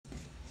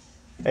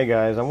Hey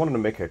guys, I wanted to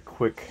make a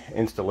quick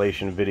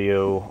installation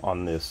video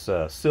on this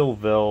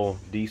SILVEL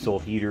diesel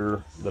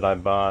heater that I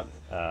bought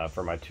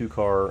for my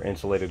two-car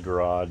insulated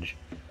garage.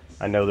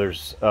 I know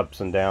there's ups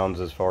and downs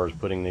as far as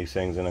putting these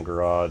things in a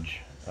garage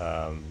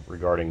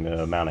regarding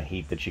the amount of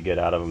heat that you get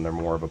out of them. They're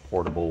more of a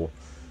portable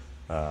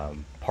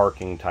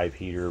parking type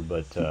heater,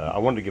 but I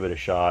wanted to give it a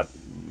shot.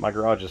 My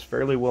garage is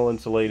fairly well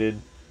insulated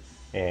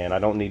and I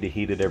don't need to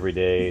heat it every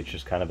day. It's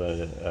just kind of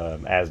a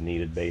as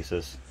needed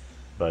basis.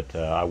 But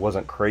I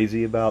wasn't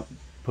crazy about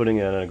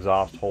putting an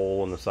exhaust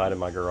hole in the side of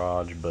my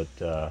garage, but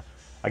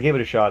I gave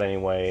it a shot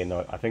anyway, and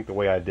I think the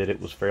way I did it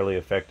was fairly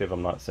effective.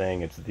 I'm not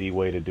saying it's the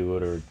way to do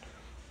it or,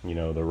 you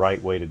know, the right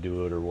way to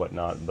do it or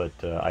whatnot, but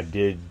I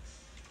did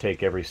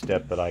take every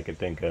step that I could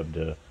think of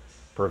to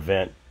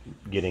prevent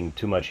getting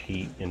too much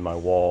heat in my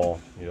wall.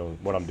 You know,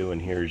 what I'm doing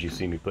here is you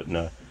see me putting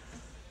the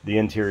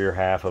interior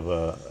half of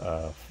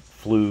a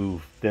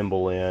Flue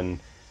thimble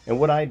in, and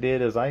what I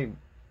did is I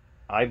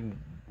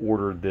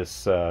ordered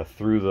this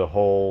through the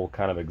hole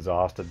kind of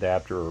exhaust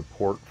adapter or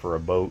port for a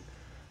boat,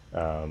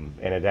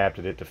 and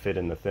adapted it to fit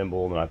in the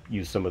thimble, and I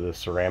used some of the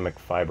ceramic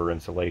fiber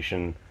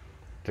insulation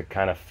to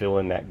kind of fill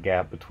in that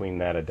gap between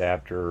that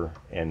adapter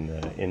and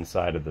the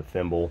inside of the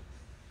thimble.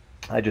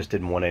 I just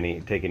didn't want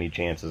take any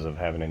chances of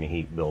having any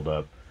heat build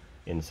up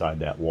inside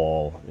that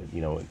wall,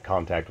 you know, in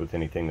contact with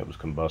anything that was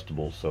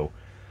combustible. So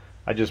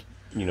I just,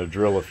 you know,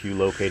 drill a few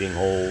locating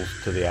holes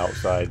to the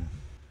outside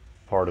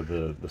part of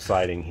the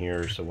siding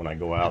here, so when I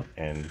go out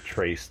and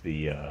trace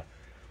the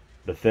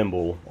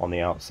thimble on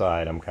the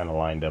outside, I'm kind of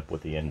lined up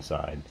with the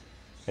inside.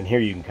 And here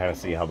you can kind of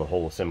see how the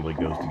whole assembly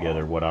goes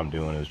together. What I'm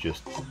doing is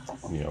just,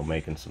 you know,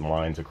 making some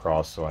lines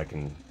across so I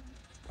can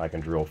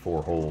drill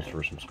 4 holes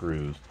for some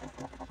screws.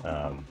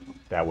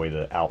 That way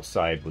the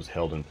outside was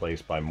held in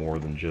place by more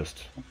than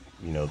just,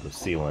 you know, the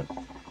sealant.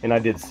 And I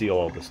did seal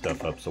all the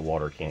stuff up so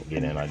water can't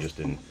get in. I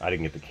didn't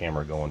get the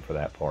camera going for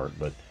that part,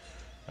 but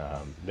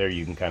there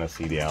you can kind of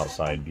see the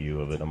outside view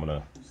of it. I'm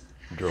going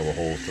to drill the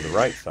holes to the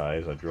right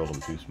size. I drilled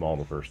them too small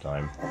the first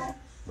time,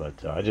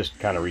 but I just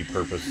kind of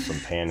repurposed some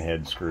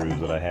panhead screws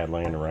that I had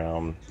laying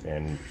around,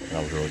 and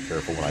I was really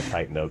careful when I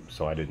tightened up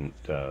so I didn't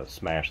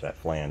smash that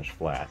flange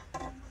flat.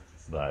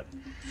 But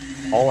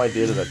all I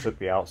did is I took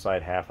the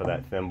outside half of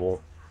that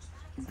thimble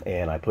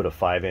and I put a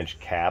 5-inch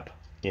cap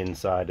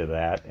inside of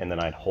that, and then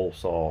I'd hole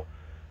saw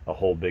a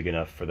hole big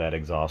enough for that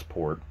exhaust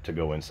port to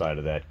go inside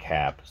of that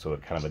cap, so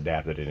it kind of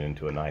adapted it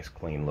into a nice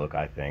clean look,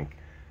 I think.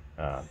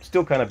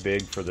 Still kind of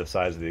big for the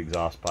size of the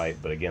exhaust pipe,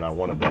 but again, I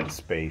wanted that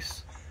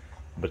space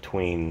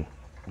between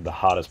the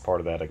hottest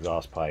part of that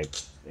exhaust pipe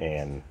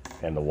and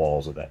the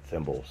walls of that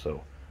thimble.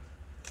 So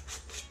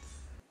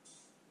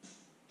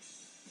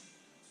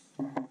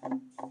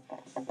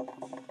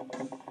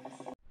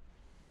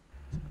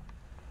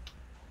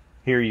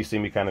here you see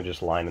me kind of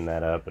just lining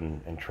that up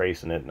and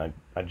tracing it, and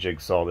I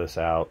jigsaw this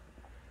out,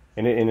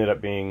 and it ended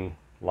up being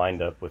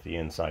lined up with the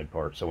inside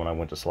part, so when I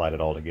went to slide it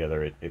all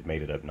together, it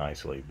made it up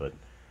nicely. But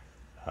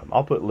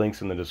I'll put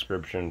links in the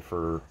description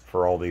for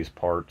all these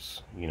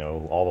parts, you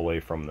know, all the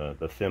way from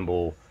the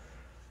thimble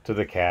to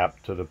the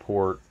cap to the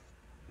port,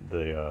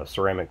 the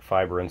ceramic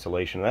fiber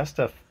insulation. That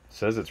stuff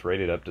says it's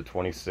rated up to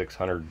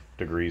 2600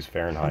 degrees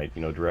Fahrenheit,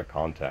 you know, direct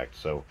contact.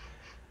 So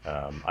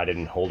I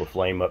didn't hold a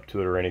flame up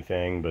to it or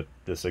anything, but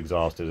this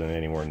exhaust isn't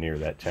anywhere near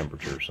that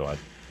temperature, so I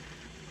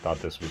thought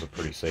this was a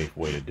pretty safe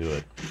way to do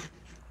it.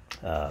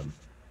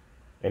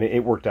 And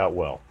it worked out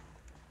well.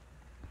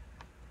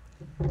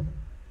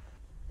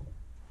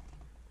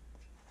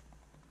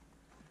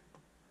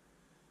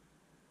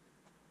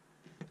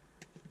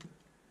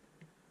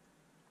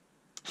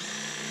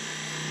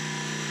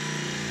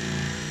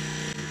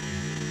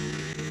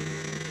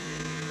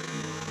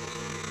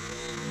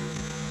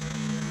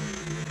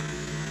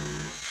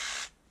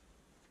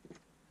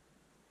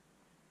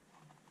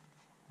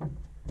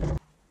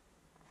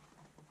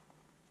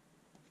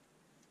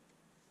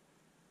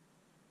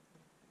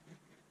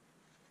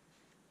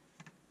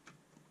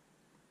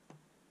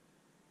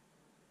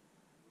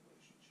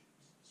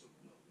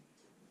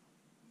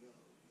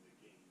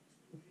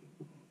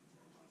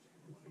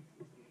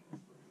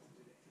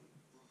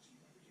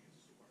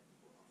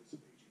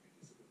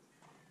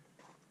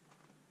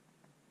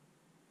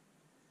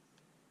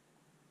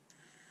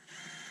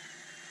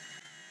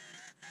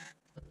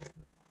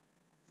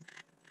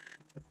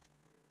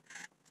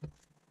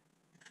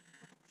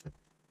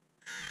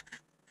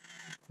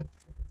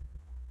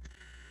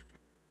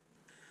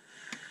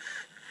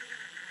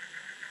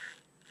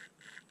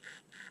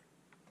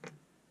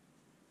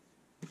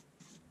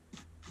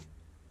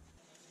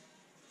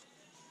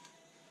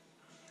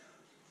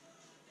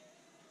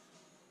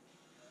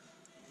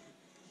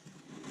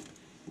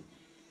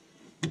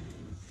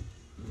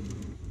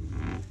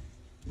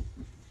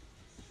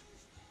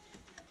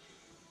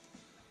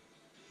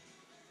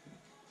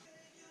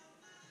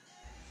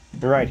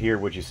 And right here,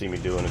 what you see me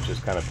doing is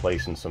just kind of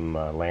placing some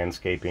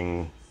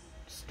landscaping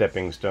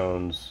stepping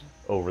stones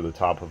over the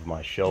top of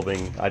my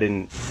shelving. I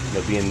didn't, you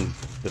know, being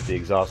that the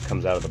exhaust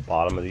comes out of the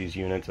bottom of these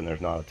units and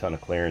there's not a ton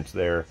of clearance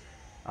there,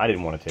 I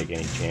didn't want to take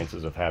any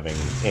chances of having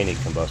any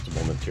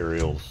combustible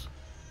materials,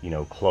 you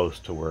know, close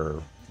to where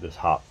this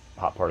hot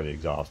part of the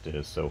exhaust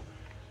is. So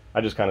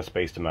I just kind of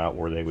spaced them out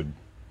where they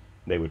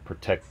would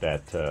protect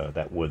that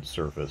that wood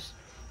surface.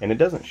 And it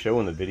doesn't show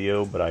in the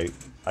video, but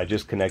I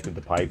just connected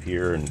the pipe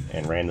here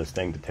and ran this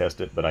thing to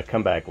test it. But I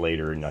come back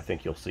later, and I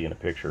think you'll see in a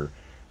picture,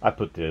 I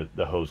put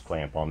the hose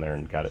clamp on there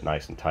and got it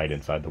nice and tight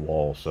inside the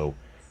wall, so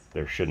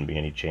there shouldn't be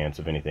any chance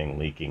of anything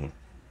leaking.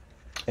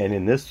 And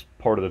in this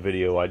part of the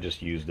video, I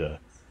just used a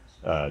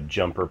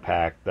jumper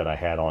pack that I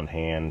had on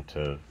hand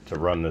to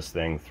run this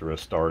thing through a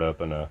startup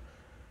and a,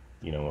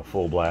 you know, a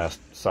full blast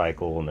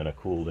cycle and then a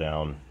cool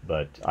down.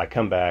 But I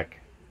come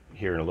back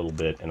here in a little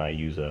bit and I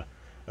use a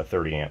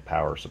 30 amp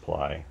power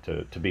supply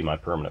to be my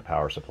permanent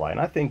power supply. And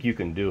I think you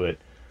can do it,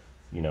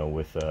 you know,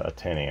 with a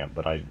 10 amp,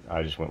 but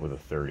I just went with a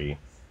 30.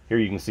 Here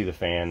you can see the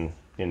fan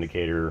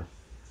indicator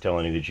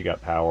telling you that you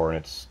got power, and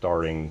it's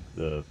starting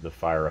the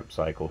fire up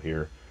cycle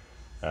here.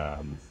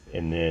 And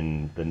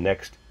then the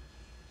next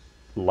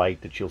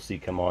light that you'll see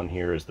come on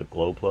here is the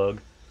glow plug,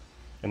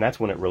 and that's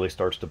when it really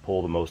starts to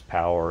pull the most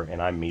power.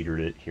 And I metered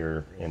it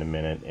here in a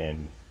minute,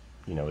 and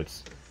you know,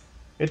 it's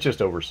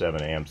just over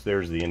 7 amps.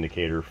 There's the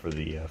indicator for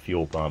the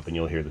fuel pump, and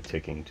you'll hear the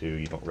ticking too.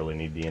 You don't really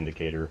need the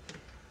indicator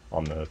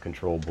on the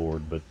control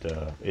board, but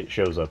it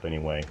shows up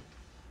anyway.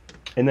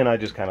 And then I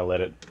just kind of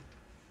let it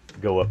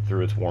go up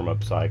through its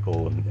warm-up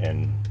cycle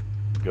and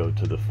go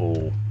to the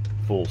full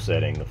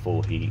setting, the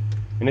full heat.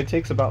 And it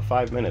takes about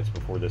 5 minutes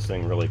before this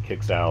thing really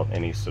kicks out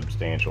any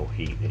substantial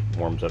heat. It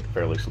warms up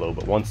fairly slow,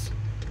 but once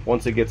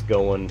it gets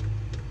going,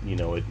 you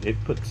know,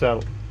 it puts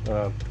out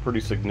a pretty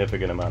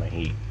significant amount of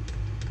heat.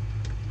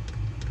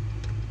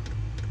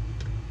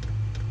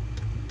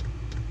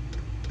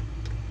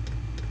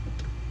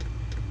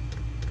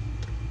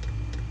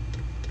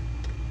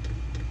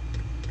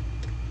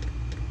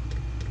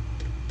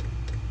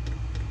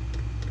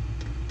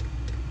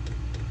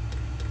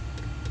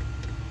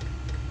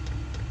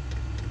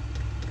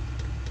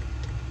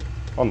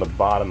 On the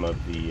bottom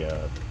of the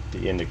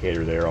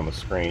indicator there on the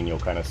screen, you'll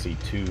kind of see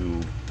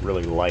two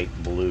really light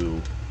blue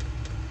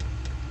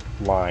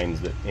lines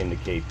that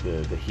indicate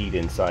the heat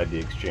inside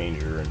the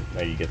exchanger, and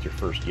now you get your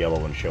first yellow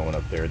one showing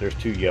up there. There's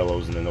 2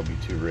 yellows and then there'll be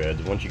 2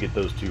 reds. Once you get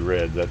those 2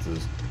 reds, that's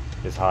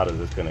as hot as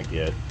it's going to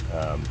get.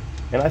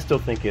 And I still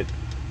think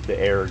the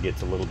air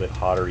gets a little bit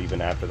hotter even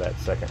after that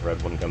second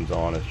red one comes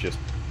on. It's just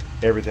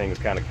everything is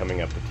kind of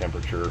coming up to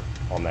temperature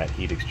on that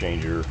heat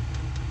exchanger,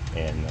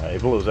 and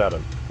it blows out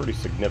a pretty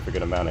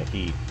significant amount of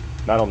heat.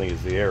 Not only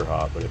is the air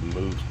hot, but it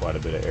moves quite a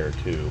bit of air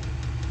too.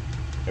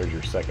 There's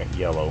your second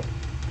yellow.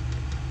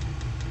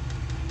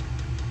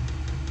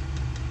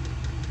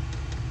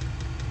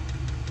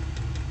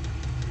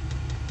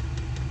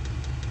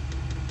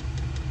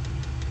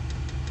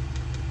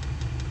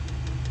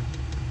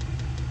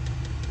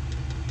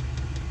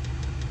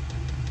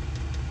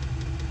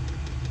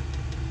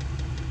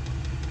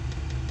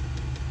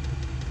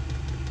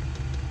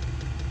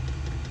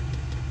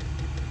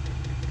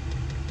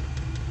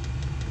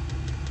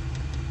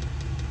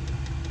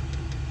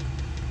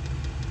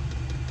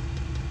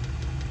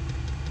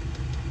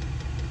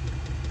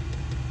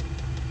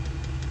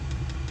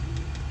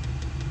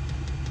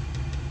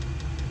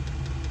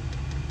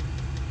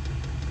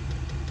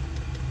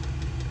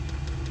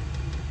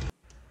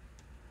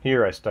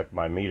 Here I stuck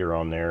my meter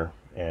on there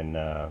and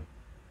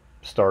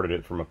started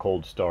it from a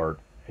cold start,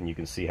 and you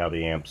can see how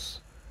the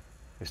amps,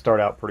 they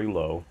start out pretty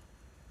low,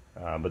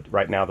 but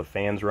right now the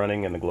fan's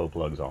running and the glow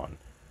plug's on.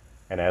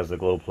 And as the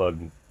glow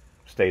plug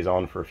stays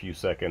on for a few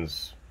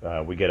seconds,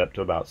 we get up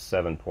to about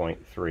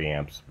 7.3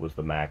 amps was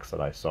the max that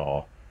I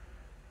saw.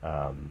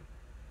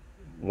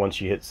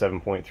 Once you hit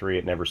 7.3,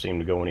 it never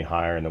seemed to go any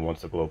higher, and then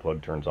once the glow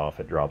plug turns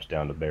off, it drops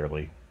down to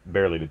barely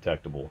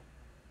detectable.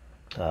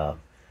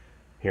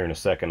 Here in a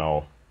second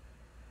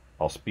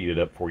I'll speed it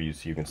up for you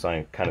so you can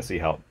kind of see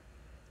how,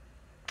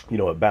 you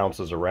know, it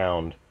bounces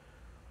around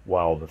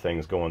while the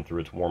thing's going through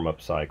its warm-up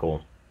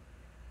cycle.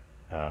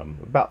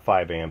 About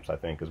 5 amps I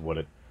think is what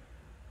it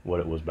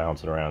was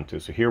bouncing around to.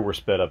 So here we're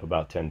sped up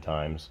about 10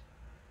 times,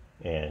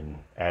 and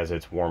as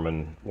it's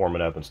warming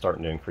up and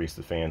starting to increase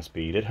the fan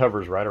speed, it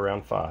hovers right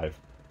around 5,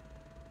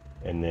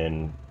 and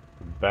then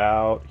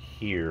about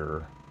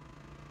here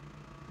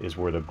is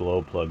where the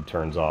glow plug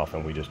turns off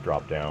and we just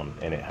drop down,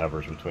 and it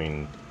hovers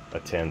between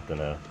 1/10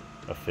 and a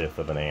 1/5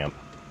 of an amp.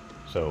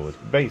 So it's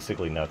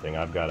basically nothing.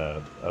 I've got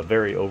a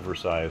very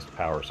oversized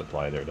power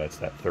supply there. That's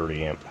that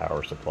 30 amp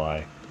power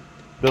supply.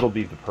 That'll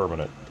be the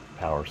permanent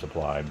power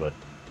supply, but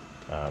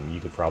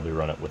you could probably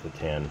run it with a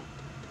 10.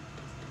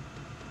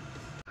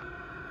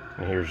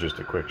 And here's just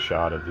a quick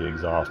shot of the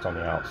exhaust on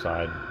the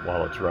outside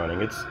while it's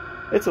running.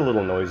 It's a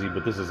little noisy,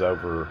 but this is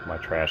over my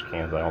trash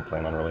cans. I don't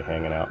plan on really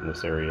hanging out in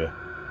this area,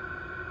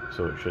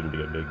 so it shouldn't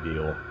be a big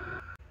deal.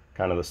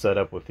 Kind of the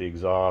setup with the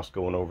exhaust,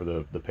 going over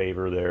the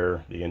paver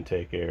there, the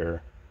intake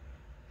air,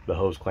 the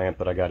hose clamp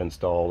that I got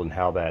installed, and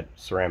how that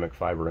ceramic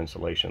fiber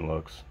insulation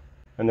looks.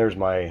 And there's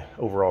my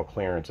overall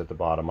clearance at the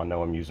bottom. I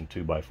know I'm using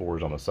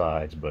 2x4s on the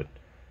sides, but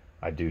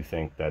I do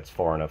think that's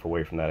far enough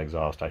away from that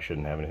exhaust I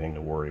shouldn't have anything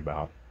to worry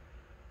about.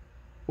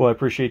 Well, I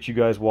appreciate you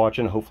guys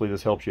watching. Hopefully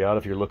this helps you out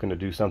if you're looking to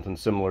do something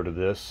similar to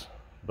this.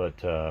 But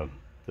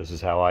this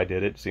is how I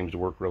did it. It seems to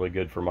work really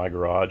good for my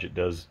garage. It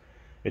does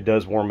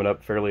warm it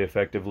up fairly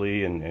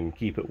effectively and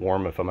keep it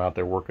warm if I'm out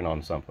there working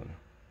on something.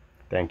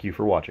 Thank you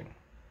for watching.